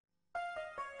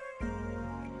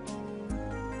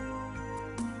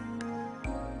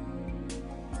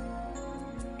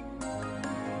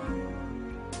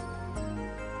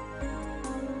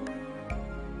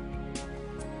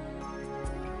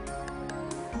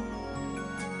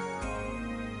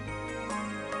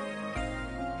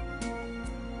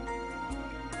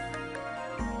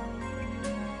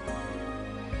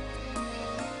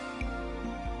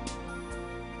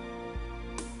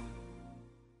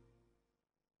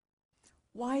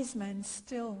wise men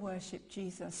still worship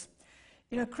Jesus.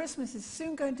 You know, Christmas is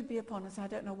soon going to be upon us. I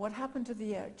don't know what happened to the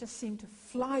year. It just seemed to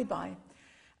fly by.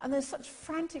 And there's such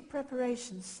frantic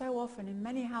preparations so often in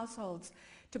many households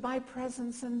to buy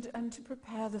presents and to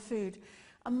prepare the food.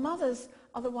 And mothers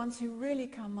are the ones who really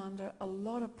come under a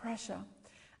lot of pressure.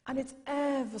 And it's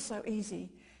ever so easy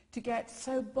to get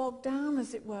so bogged down,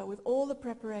 as it were, with all the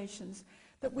preparations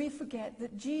that we forget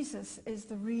that Jesus is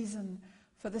the reason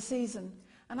for the season.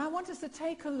 And I want us to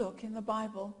take a look in the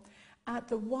Bible at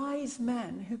the wise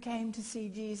men who came to see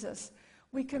Jesus.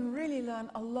 We can really learn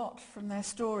a lot from their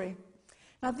story.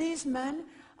 Now, these men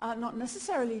are not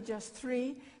necessarily just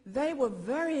three. They were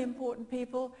very important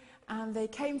people, and they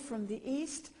came from the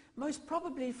east, most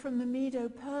probably from the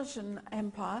Medo-Persian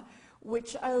Empire,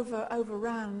 which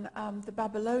overran the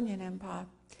Babylonian Empire.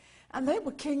 And they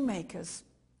were kingmakers.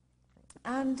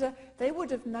 And they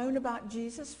would have known about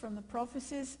Jesus from the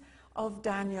prophecies of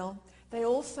Daniel. They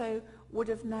also would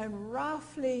have known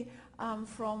roughly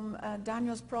from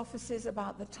Daniel's prophecies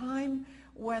about the time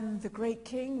when the great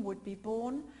king would be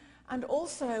born. And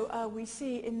also we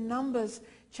see in Numbers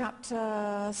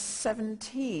chapter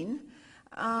 17,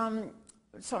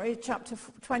 chapter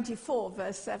 24,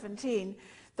 verse 17,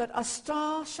 that a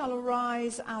star shall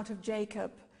arise out of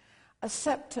Jacob, a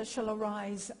scepter shall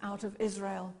arise out of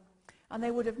Israel. And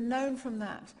they would have known from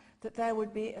that there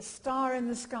would be a star in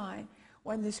the sky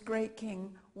when this great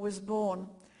king was born.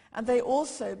 And they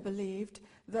also believed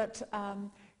that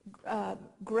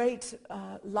great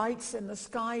lights in the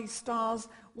sky, stars,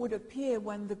 would appear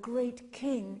when the great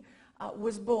king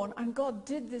was born. And God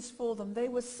did this for them. They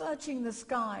were searching the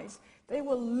skies. They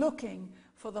were looking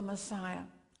for the Messiah.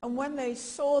 And when they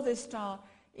saw this star,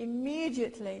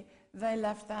 immediately they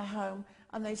left their home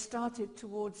and they started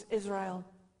towards Israel.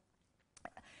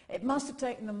 It must have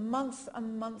taken them months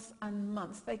and months and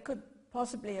months. They could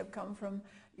possibly have come from,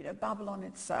 Babylon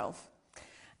itself.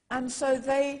 And so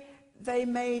they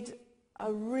made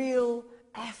a real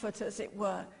effort, as it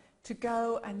were, to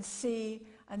go and see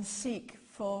and seek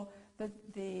for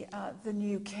the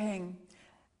new king.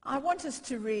 I want us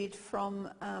to read from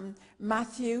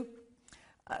Matthew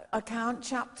account,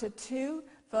 chapter 2,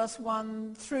 verse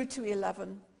 1 through to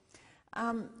 11.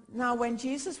 Now when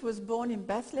Jesus was born in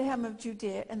Bethlehem of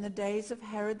Judea in the days of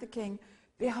Herod the king,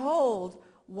 behold,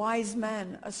 wise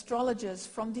men, astrologers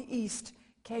from the east,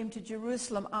 came to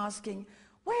Jerusalem asking,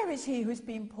 where is he who's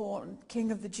been born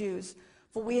King of the Jews?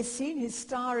 For we have seen his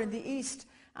star in the east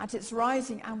at its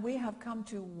rising, and we have come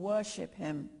to worship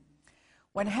him.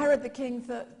 When Herod the king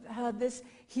heard this,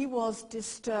 he was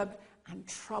disturbed and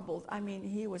troubled. I mean,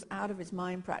 he was out of his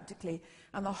mind practically,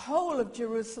 and the whole of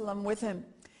Jerusalem with him.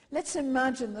 Let's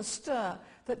imagine the stir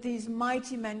that these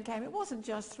mighty men came. It wasn't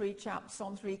just three chaps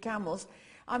on three camels.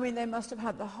 I mean, they must have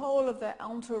had the whole of their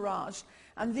entourage.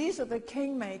 And these are the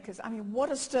kingmakers. I mean,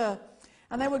 what a stir.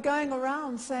 And they were going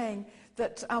around saying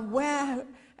that where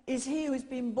is he who's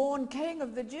been born King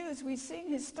of the Jews? We've seen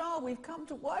his star. We've come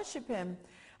to worship him.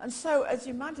 And so, as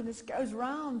you imagine, this goes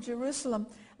round Jerusalem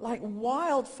like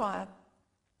wildfire.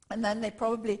 And then they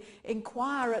probably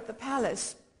inquire at the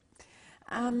palace.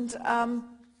 And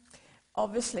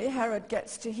obviously, Herod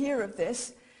gets to hear of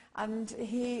this, and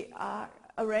he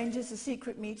arranges a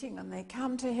secret meeting, and they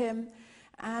come to him,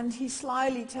 and he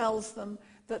slyly tells them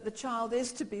that the child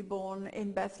is to be born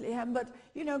in Bethlehem, but,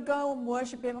 go and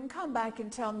worship him and come back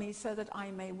and tell me so that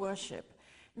I may worship.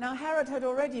 Now, Herod had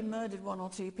already murdered one or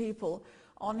two people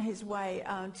on his way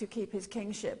to keep his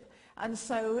kingship, and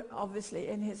so, obviously,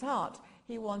 in his heart,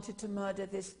 he wanted to murder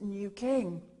this new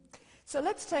king. So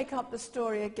let's take up the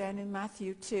story again in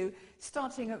Matthew 2,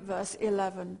 starting at verse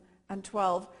 11 and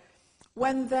 12.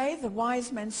 When they, the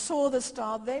wise men, saw the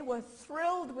star, they were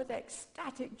thrilled with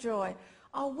ecstatic joy.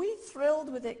 Are we thrilled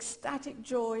with ecstatic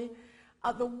joy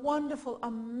at the wonderful,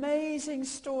 amazing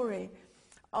story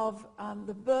of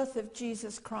the birth of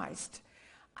Jesus Christ?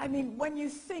 I mean, when you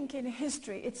think in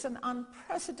history, it's an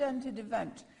unprecedented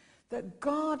event that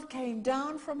God came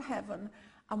down from heaven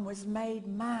and was made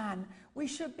man. We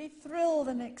should be thrilled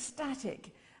and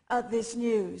ecstatic at this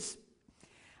news.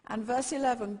 And verse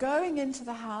 11, going into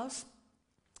the house,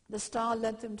 the star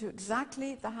led them to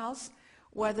exactly the house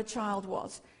where the child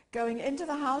was. Going into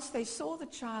the house, they saw the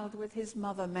child with his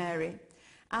mother Mary,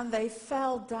 and they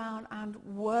fell down and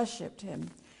worshipped him.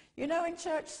 In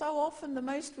church, so often the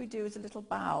most we do is a little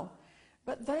bow.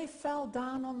 But they fell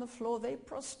down on the floor, they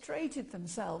prostrated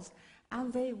themselves,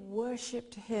 and they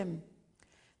worshipped him.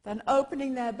 Then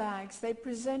opening their bags, they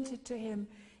presented to him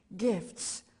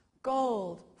gifts,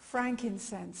 gold,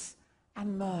 frankincense,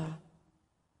 and myrrh.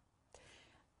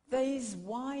 These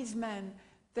wise men,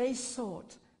 they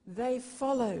sought, they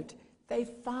followed, They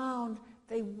found,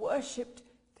 they worshipped,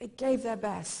 they gave their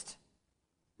best.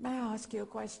 May I ask you a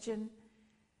question?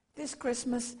 This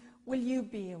Christmas, will you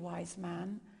be a wise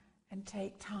man and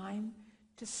take time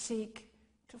to seek,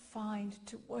 to find,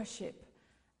 to worship,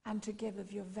 and to give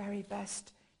of your very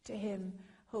best to him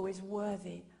who is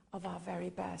worthy of our very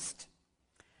best?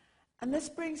 And this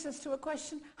brings us to a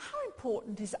question: how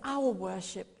important is our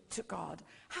worship to God?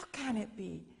 How can it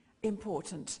be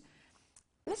important?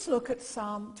 Let's look at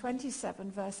Psalm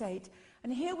 27, verse 8.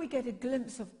 And here we get a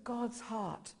glimpse of God's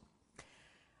heart.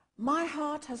 My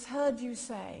heart has heard you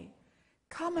say,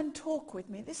 come and talk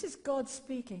with me. This is God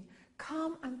speaking.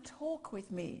 Come and talk with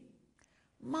me.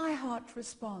 My heart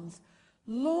responds,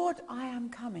 Lord, I am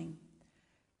coming.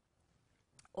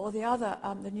 Or the other,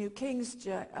 the New King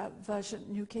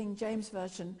James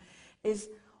Version is,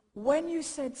 when you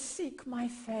said, seek my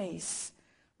face,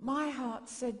 my heart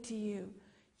said to you,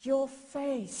 your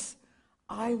face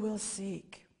I will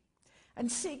seek.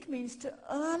 And seek means to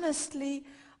earnestly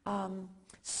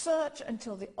search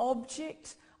until the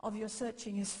object of your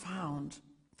searching is found.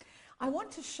 I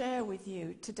want to share with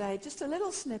you today just a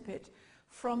little snippet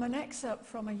from an excerpt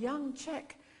from a young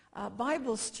Czech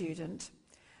Bible student.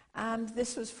 And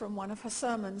this was from one of her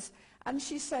sermons. And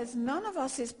she says, none of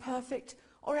us is perfect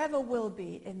or ever will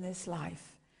be in this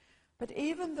life. But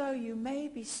even though you may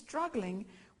be struggling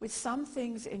with some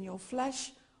things in your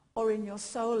flesh or in your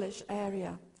soulish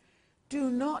area,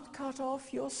 do not cut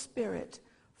off your spirit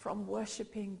from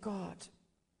worshiping God.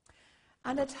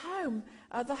 And at home,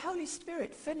 the Holy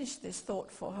Spirit finished this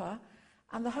thought for her.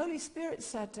 And the Holy Spirit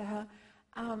said to her,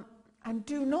 and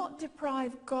do not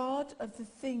deprive God of the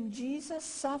thing Jesus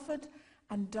suffered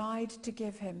and died to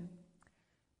give him,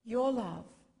 your love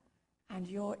and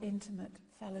your intimate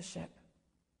fellowship.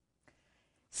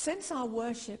 Since our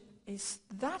worship is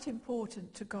that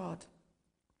important to God,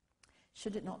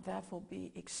 should it not therefore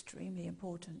be extremely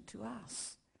important to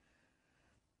us?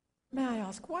 May I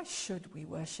ask, why should we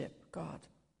worship God?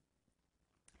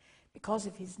 Because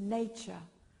of his nature,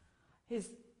 his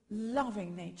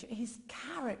loving nature, his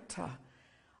character,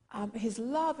 his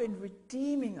love in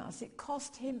redeeming us. It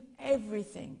cost him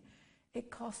everything. It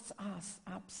costs us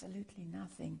absolutely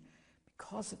nothing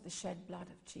because of the shed blood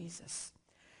of Jesus.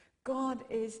 God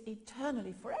is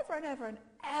eternally, forever and ever and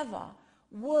ever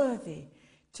worthy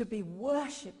to be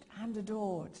worshipped and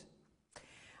adored.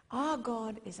 Our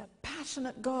God is a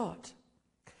passionate God,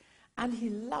 and he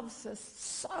loves us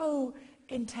so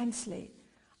intensely.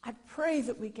 I pray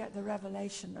that we get the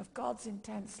revelation of God's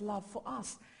intense love for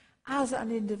us as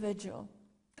an individual.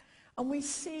 And we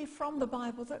see from the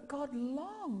Bible that God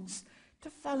longs to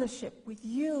fellowship with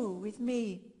you, with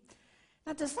me.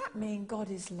 Now, does that mean God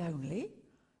is lonely?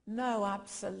 No,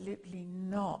 absolutely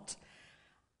not.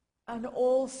 An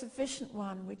all-sufficient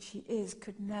one, which he is,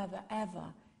 could never,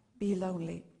 ever be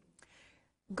lonely.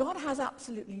 God has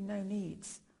absolutely no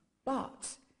needs, but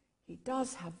he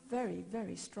does have very,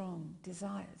 very strong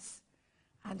desires,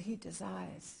 and he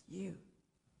desires you.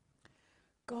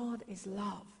 God is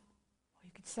love. Or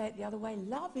you could say it the other way,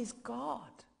 love is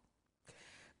God.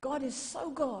 God is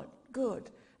so good,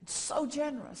 and so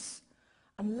generous,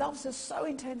 and loves us so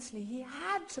intensely, he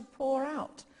had to pour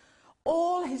out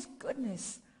all his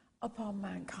goodness upon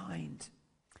mankind.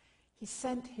 He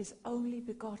sent his only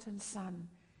begotten Son,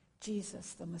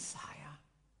 Jesus the Messiah.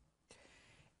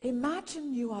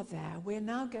 Imagine you are there. We're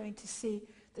now going to see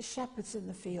the shepherds in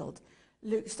the field,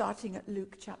 starting at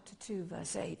Luke chapter 2,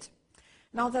 verse 8.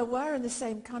 Now there were in the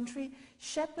same country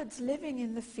shepherds living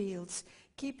in the fields,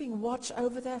 keeping watch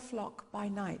over their flock by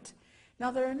night.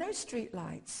 Now there are no street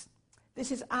lights.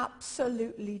 This is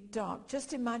absolutely dark.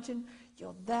 Just imagine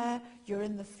you're there, you're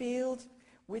in the field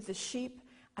with the sheep,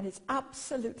 and it's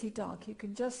absolutely dark. You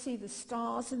can just see the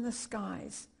stars in the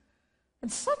skies.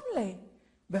 And suddenly,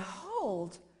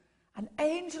 behold, an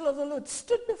angel of the Lord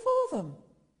stood before them,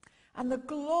 and the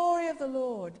glory of the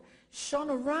Lord shone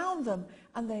around them,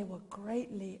 and they were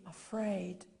greatly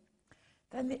afraid.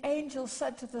 Then the angel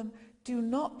said to them, do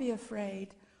not be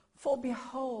afraid, for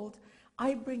behold,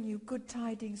 I bring you good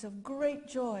tidings of great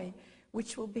joy,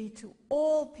 which will be to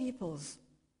all peoples.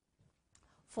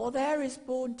 For there is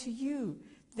born to you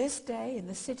this day in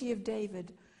the city of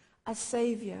David a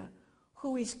Savior,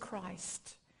 who is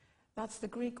Christ. That's the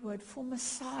Greek word for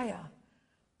Messiah,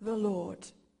 the Lord.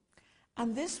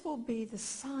 And this will be the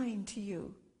sign to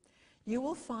you. You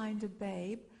will find a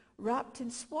babe wrapped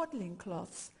in swaddling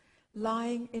cloths,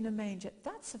 lying in a manger.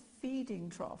 That's a feeding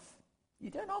trough. You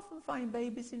don't often find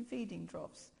babies in feeding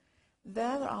troughs.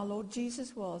 There our Lord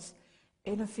Jesus was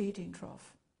in a feeding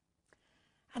trough.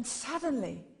 And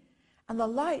suddenly, and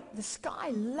the sky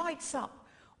lights up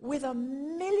with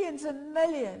millions and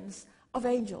millions of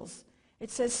angels.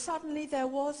 It says, suddenly there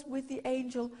was with the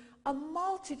angel a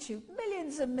multitude,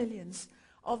 millions and millions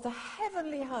of the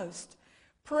heavenly host,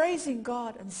 praising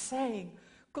God and saying,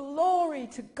 glory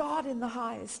to God in the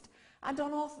highest, and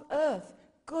on earth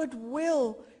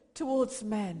goodwill towards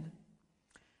men.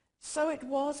 So it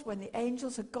was when the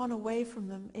angels had gone away from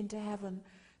them into heaven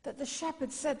that the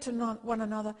shepherds said to one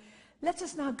another, let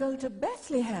us now go to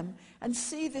Bethlehem and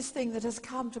see this thing that has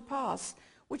come to pass,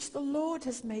 which the Lord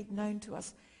has made known to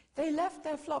us. They left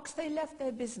their flocks, they left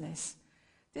their business.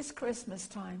 This Christmas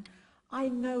time, I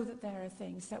know that there are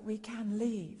things that we can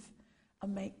leave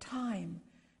and make time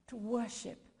to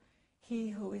worship he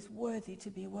who is worthy to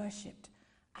be worshipped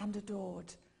and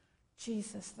adored,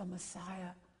 Jesus the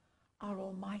Messiah, our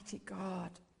Almighty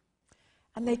God.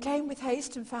 And they came with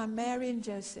haste and found Mary and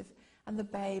Joseph and the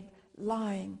babe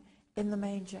lying in the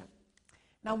manger.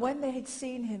 Now when they had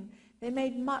seen him, they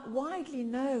made widely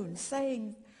known,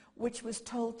 saying which was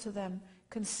told to them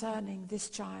concerning this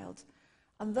child.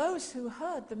 And those who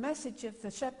heard the message of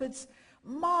the shepherds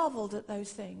marveled at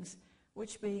those things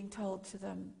which being told to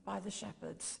them by the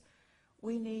shepherds.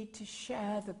 We need to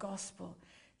share the gospel.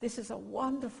 This is a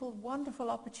wonderful, wonderful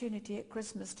opportunity at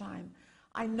Christmas time.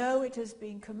 I know it has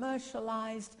been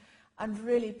commercialized, and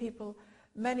really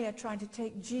many are trying to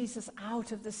take Jesus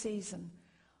out of the season.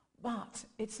 But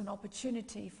it's an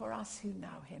opportunity for us who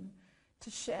know him to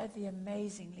share the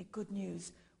amazingly good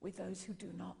news with those who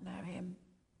do not know him.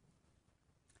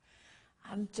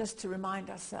 And just to remind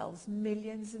ourselves,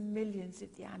 millions and millions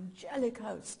of the angelic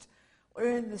host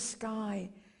were in the sky,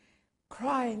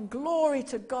 crying, glory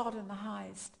to God in the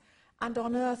highest, and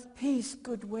on earth peace,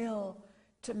 goodwill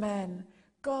to men.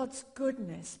 God's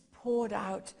goodness poured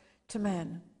out to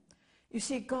men. You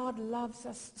see, God loves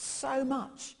us so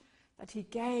much that he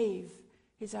gave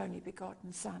his only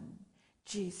begotten Son,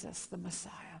 Jesus the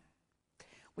Messiah.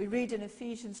 We read in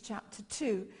Ephesians chapter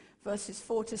 2, verses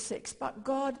 4 to 6, but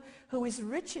God, who is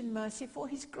rich in mercy, for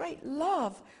his great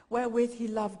love wherewith he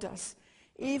loved us,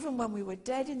 even when we were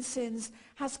dead in sins,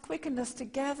 has quickened us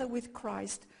together with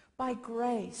Christ. By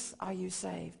grace are you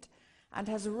saved, and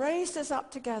has raised us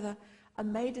up together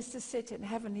and made us to sit in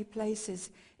heavenly places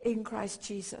in Christ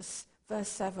Jesus. Verse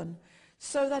 7,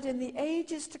 so that in the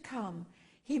ages to come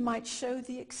he might show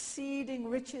the exceeding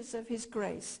riches of his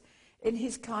grace in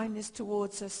his kindness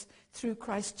towards us through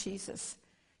Christ Jesus.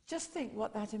 Just think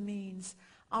what that means.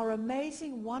 Our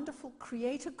amazing, wonderful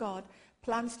Creator God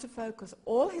plans to focus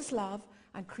all his love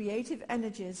and creative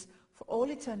energies for all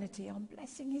eternity on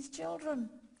blessing his children.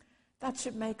 That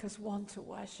should make us want to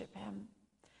worship him.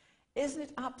 Isn't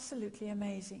it absolutely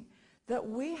amazing that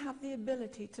we have the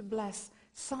ability to bless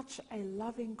such a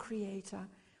loving Creator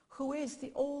who is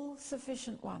the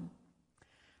all-sufficient one?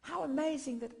 How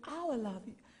amazing that our love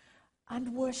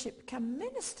and worship can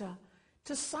minister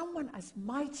to someone as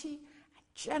mighty,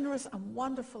 generous, and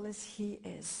wonderful as he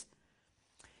is.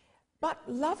 But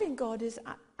loving God is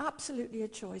absolutely a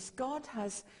choice. God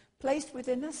has placed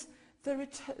within us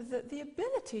the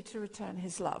ability to return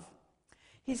his love.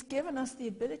 He's given us the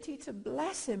ability to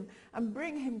bless him and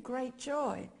bring him great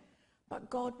joy. But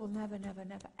God will never, never,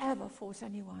 never, ever force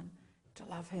anyone to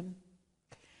love him.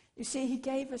 You see, he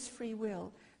gave us free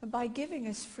will. And by giving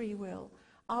us free will,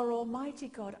 our Almighty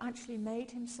God actually made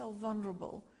himself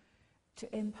vulnerable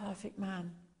to imperfect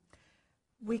man.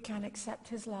 We can accept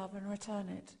his love and return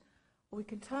it. Or we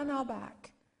can turn our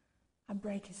back and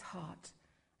break his heart.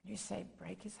 And you say,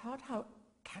 break his heart? How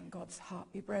can God's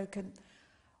heart be broken?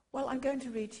 Well, I'm going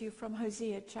to read to you from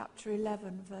Hosea chapter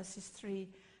 11, verses 3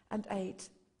 and 8.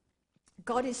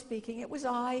 God is speaking. It was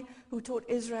I who taught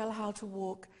Israel how to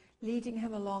walk, leading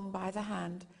him along by the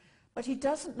hand. But he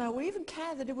doesn't know or even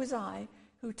care that it was I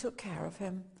who took care of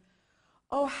him.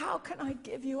 Oh, how can I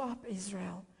give you up,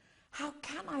 Israel? How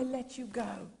can I let you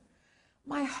go?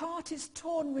 My heart is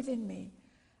torn within me,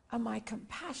 and my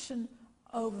compassion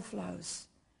overflows.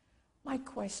 My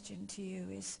question to you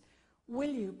is, will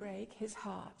you break his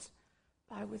heart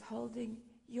by withholding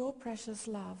your precious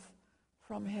love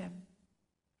from him?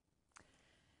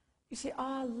 You see,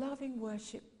 our loving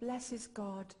worship blesses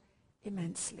God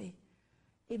immensely,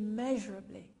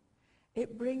 immeasurably.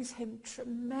 It brings him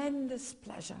tremendous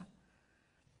pleasure.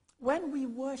 When we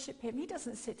worship him, he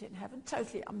doesn't sit in heaven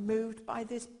totally unmoved by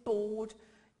this, bored,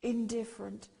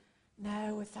 indifferent.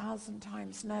 No, 1,000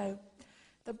 times no.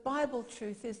 The Bible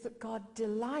truth is that God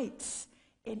delights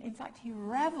in fact, he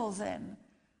revels in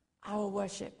our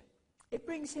worship. It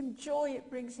brings him joy, it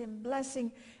brings him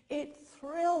blessing, it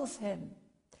thrills him.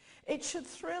 It should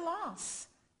thrill us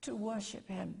to worship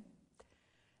him.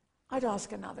 I'd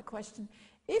ask another question.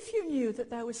 if you knew that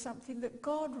there was something that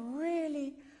God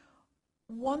really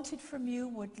wanted from you,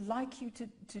 would like you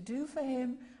to do for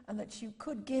him, and that you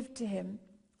could give to him,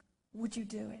 would you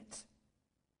do it?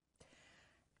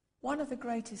 One of the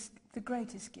greatest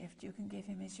gift you can give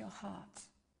him is your heart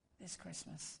this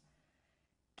Christmas.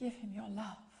 Give him your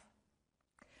love.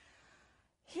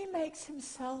 He makes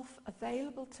himself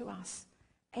available to us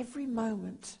every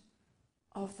moment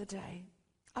of the day.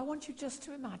 I want you just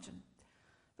to imagine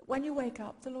that when you wake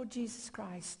up, the Lord Jesus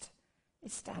Christ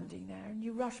is standing there, and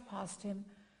you rush past him,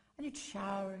 and you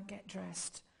shower and get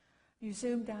dressed. You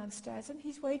zoom downstairs, and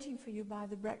he's waiting for you by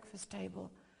the breakfast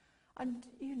table. And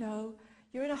you know,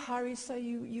 you're in a hurry, so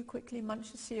you quickly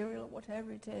munch a cereal or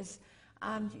whatever it is,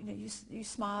 and you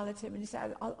smile at him, and you say,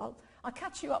 I'll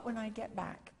catch you up when I get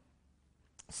back.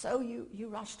 So you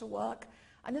rush to work,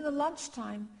 and in the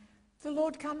lunchtime, the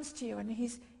Lord comes to you, and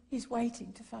he's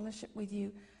waiting to fellowship with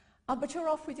you. But you're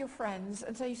off with your friends,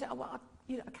 and so you say, I'll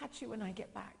catch you when I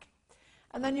get back.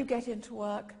 And then you get into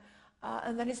work,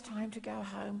 and then it's time to go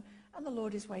home, and the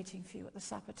Lord is waiting for you at the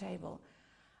supper table.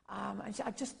 And so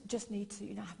I just need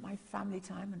to have my family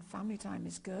time, and family time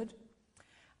is good.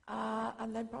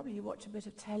 And then probably you watch a bit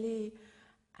of telly,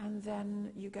 and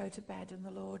then you go to bed, and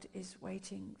the Lord is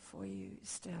waiting for you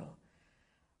still.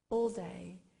 All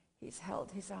day, he's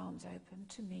held his arms open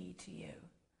to me, to you,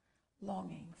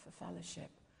 longing for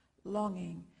fellowship,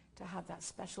 longing to have that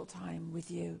special time with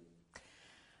you.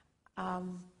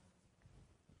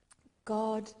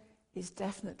 God is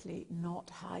definitely not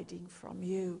hiding from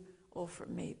you or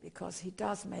from me, because he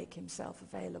does make himself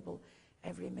available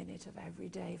every minute of every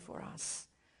day for us.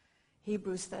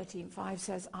 Hebrews 13:5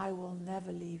 says, I will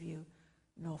never leave you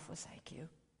nor forsake you.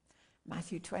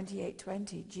 Matthew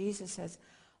 28:20, Jesus says,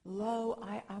 lo,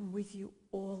 I am with you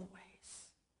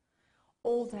always,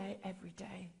 all day, every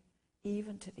day,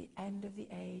 even to the end of the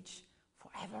age,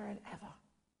 forever and ever.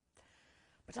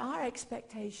 But our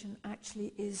expectation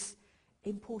actually is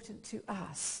important to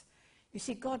us. You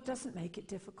see, God doesn't make it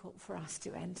difficult for us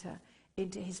to enter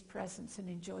into his presence and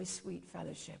enjoy sweet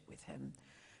fellowship with him.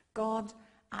 God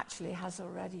actually has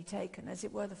already taken, as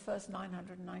it were, the first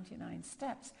 999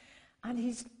 steps, and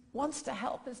he wants to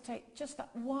help us take just that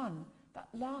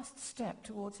last step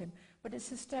towards him. But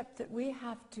it's a step that we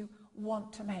have to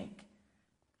want to make.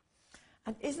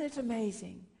 And isn't it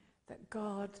amazing that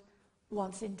God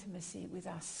wants intimacy with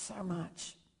us so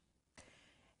much?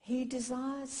 He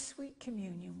desires sweet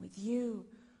communion with you,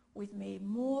 with me,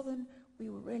 more than we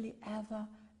will really ever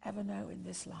know in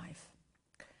this life.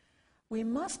 We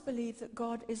must believe that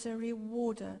God is a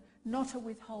rewarder, not a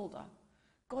withholder.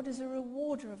 God is a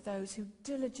rewarder of those who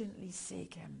diligently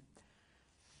seek him.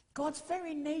 God's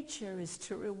very nature is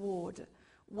to reward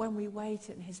when we wait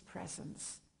in his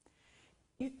presence.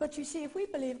 But you see, if we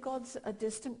believe God's a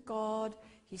distant God,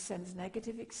 he sends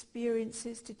negative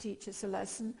experiences to teach us a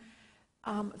lesson,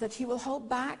 that he will hold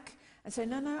back and say,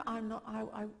 no, I'm not,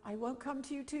 I won't come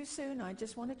to you too soon. I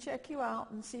just want to check you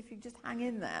out and see if you just hang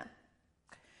in there.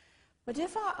 But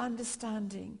if our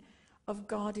understanding of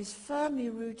God is firmly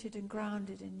rooted and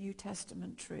grounded in New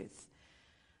Testament truth,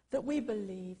 that we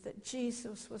believe that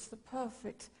Jesus is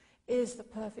the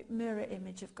perfect mirror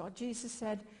image of God. Jesus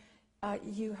said,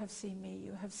 you have seen me,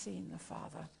 you have seen the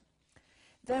Father.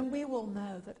 Then we will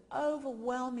know that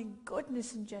overwhelming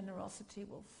goodness and generosity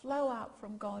will flow out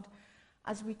from God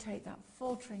as we take that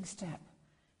faltering step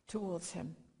towards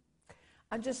him.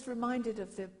 I'm just reminded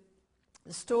of the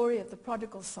story of the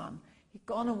prodigal son. He'd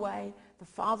gone away, the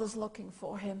father's looking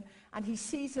for him, and he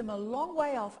sees him a long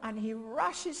way off, and he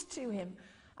rushes to him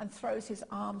and throws his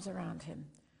arms around him.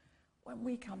 When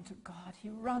we come to God, he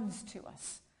runs to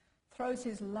us, throws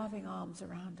his loving arms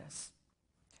around us.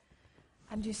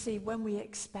 And you see, when we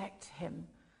expect him,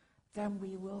 then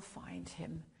we will find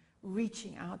him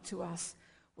reaching out to us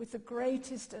with the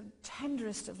greatest and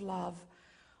tenderest of love,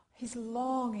 his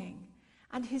longing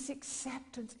and his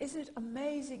acceptance. Isn't it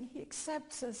amazing? He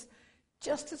accepts us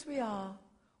just as we are,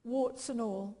 warts and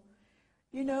all.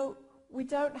 You know, we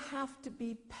don't have to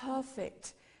be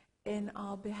perfect in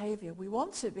our behavior. We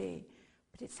want to be,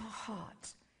 but it's our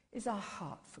heart. Is our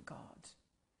heart for God.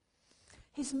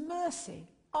 His mercy.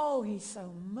 Oh, he's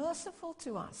so merciful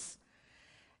to us.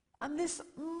 And this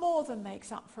more than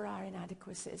makes up for our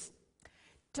inadequacies.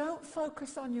 Don't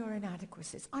focus on your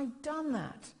inadequacies. I've done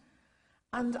that.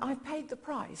 And I've paid the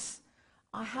price.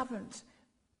 I haven't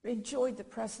enjoyed the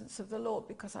presence of the Lord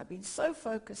because I've been so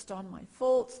focused on my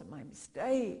faults and my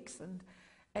mistakes and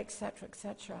etc.,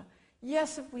 etc.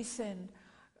 Yes, if we sinned,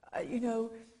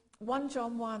 1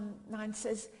 John 1:9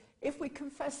 says, if we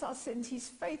confess our sins, he's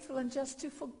faithful and just to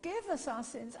forgive us our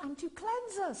sins and to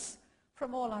cleanse us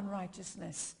from all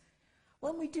unrighteousness.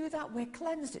 When we do that, we're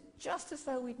cleansed, just as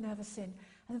though we'd never sinned.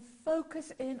 And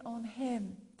focus in on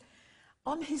him,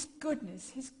 on his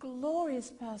goodness, his glorious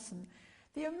person,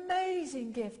 the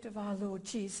amazing gift of our Lord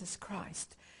Jesus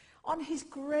Christ, on his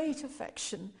great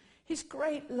affection, his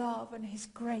great love, and his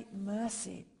great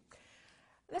mercy.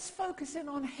 Let's focus in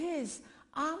on his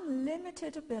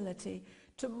unlimited ability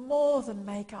to more than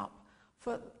make up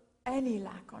for any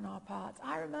lack on our part.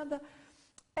 I remember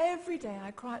every day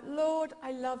I cried, Lord,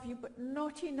 I love you, but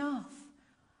not enough.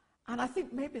 And I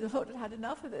think maybe the Lord had had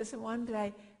enough of this, and one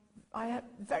day I had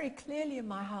very clearly in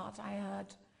my heart, I heard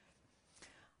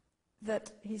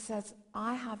that he says,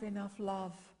 I have enough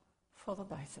love for the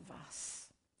both of us.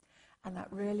 And that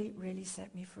really, really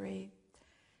set me free.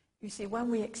 You see, when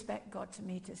we expect God to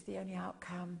meet us, the only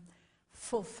outcome,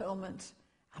 fulfillment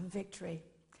and victory.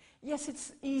 Yes,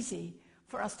 it's easy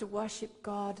for us to worship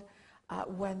God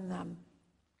when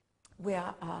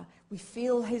we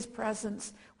feel his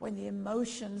presence, when the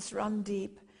emotions run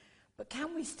deep. But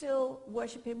can we still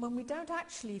worship him when we don't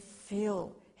actually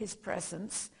feel his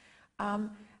presence?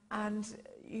 And,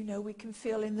 you know, we can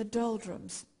feel in the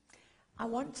doldrums. I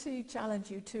want to challenge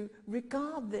you to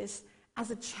regard this as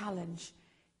a challenge.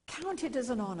 Count it as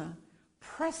an honor.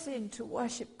 Press in to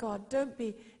worship God. Don't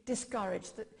be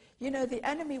discouraged. You know, the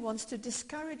enemy wants to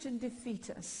discourage and defeat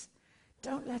us.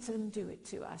 Don't let him do it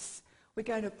to us. We're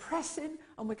going to press in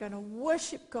and we're going to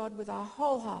worship God with our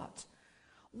whole heart.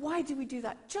 Why do we do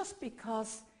that? Just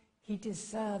because he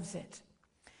deserves it.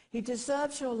 He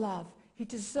deserves your love. He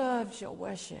deserves your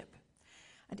worship.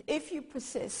 And if you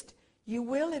persist, you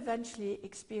will eventually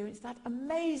experience that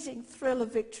amazing thrill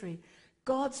of victory.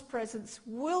 God's presence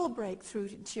will break through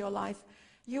into your life.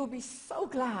 You'll be so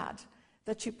glad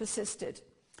that you persisted.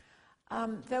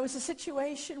 There was a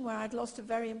situation where I'd lost a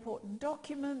very important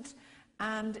document,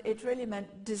 and it really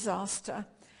meant disaster.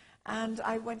 And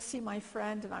I went to see my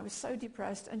friend, and I was so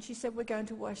depressed, and she said, we're going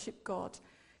to worship God.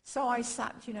 So I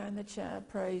sat, you know, in the chair,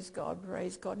 praise God,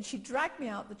 praise God. And she dragged me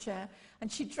out the chair,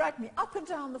 and she dragged me up and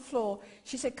down the floor.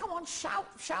 She said, come on, shout,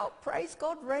 shout, praise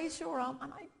God, raise your arm.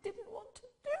 And I didn't want to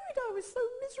do it. I was so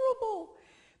miserable.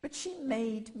 But she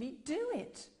made me do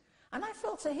it. And I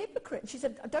felt a hypocrite. She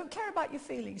said, I don't care about your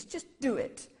feelings, just do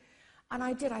it. And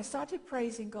I did. I started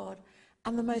praising God.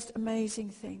 And the most amazing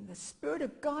thing, the Spirit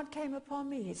of God came upon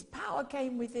me. His power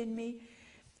came within me.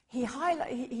 He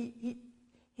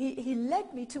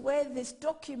led me to where this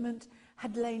document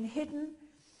had lain hidden,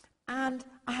 and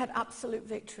I had absolute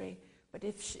victory. But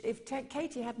if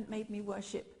Katie hadn't made me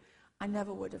worship, I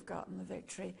never would have gotten the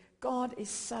victory. God is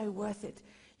so worth it.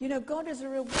 You know, God is a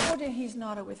rewarder. He's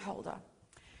not a withholder.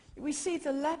 We see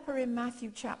the leper in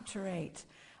Matthew chapter 8.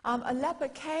 A leper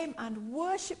came and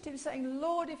worshipped him, saying,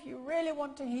 Lord, if you really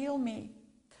want to heal me,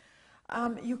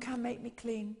 you can make me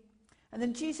clean. And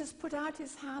then Jesus put out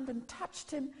his hand and touched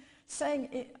him,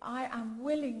 saying, I am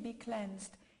willing, be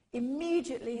cleansed.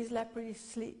 Immediately his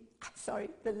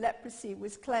the leprosy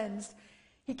was cleansed.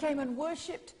 He came and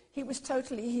worshipped. He was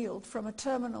totally healed from a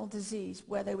terminal disease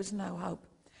where there was no hope.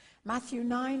 Matthew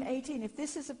 9:18, if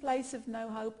this is a place of no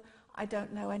hope, I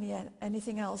don't know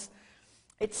anything else.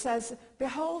 It says,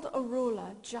 behold, a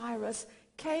ruler, Jairus,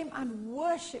 came and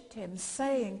worshipped him,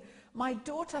 saying, my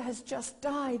daughter has just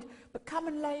died, but come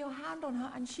and lay your hand on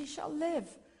her, and she shall live.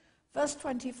 Verse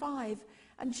 25,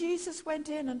 and Jesus went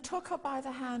in and took her by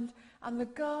the hand, and the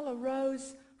girl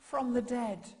arose from the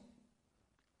dead.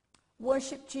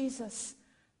 Worship Jesus.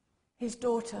 His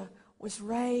daughter was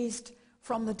raised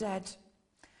from the dead.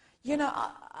 You know,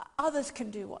 others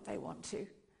can do what they want to,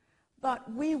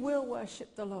 but we will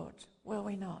worship the Lord, will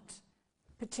we not?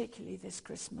 Particularly this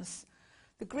Christmas.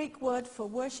 The Greek word for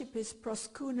worship is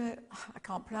proskuneo, I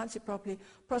can't pronounce it properly,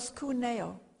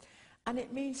 proskuneo. And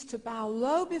it means to bow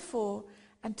low before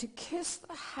and to kiss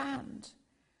the hand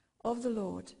of the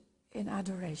Lord in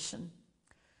adoration.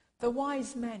 The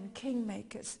wise men,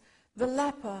 kingmakers, the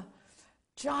leper,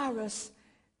 Jairus,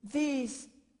 these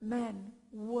men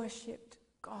worshipped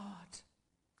God.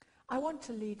 I want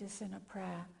to lead us in a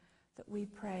prayer that we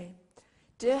pray.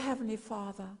 Dear Heavenly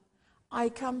Father, I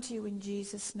come to you in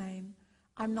Jesus' name.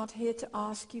 I'm not here to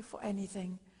ask you for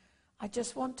anything. I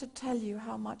just want to tell you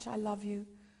how much I love you.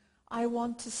 I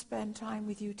want to spend time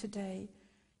with you today.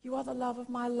 You are the love of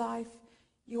my life.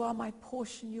 You are my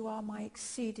portion. You are my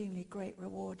exceedingly great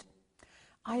reward.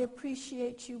 I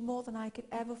appreciate you more than I could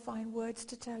ever find words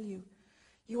to tell you.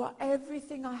 You are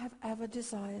everything I have ever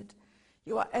desired.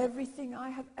 You are everything I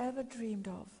have ever dreamed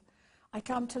of. I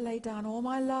come to lay down all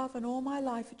my love and all my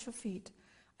life at your feet.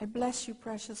 I bless you,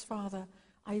 precious Father.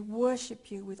 I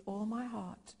worship you with all my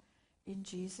heart. In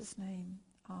Jesus' name,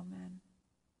 amen.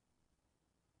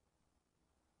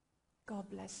 God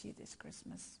bless you this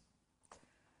Christmas.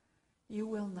 You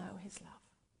will know his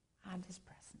love and his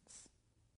presence.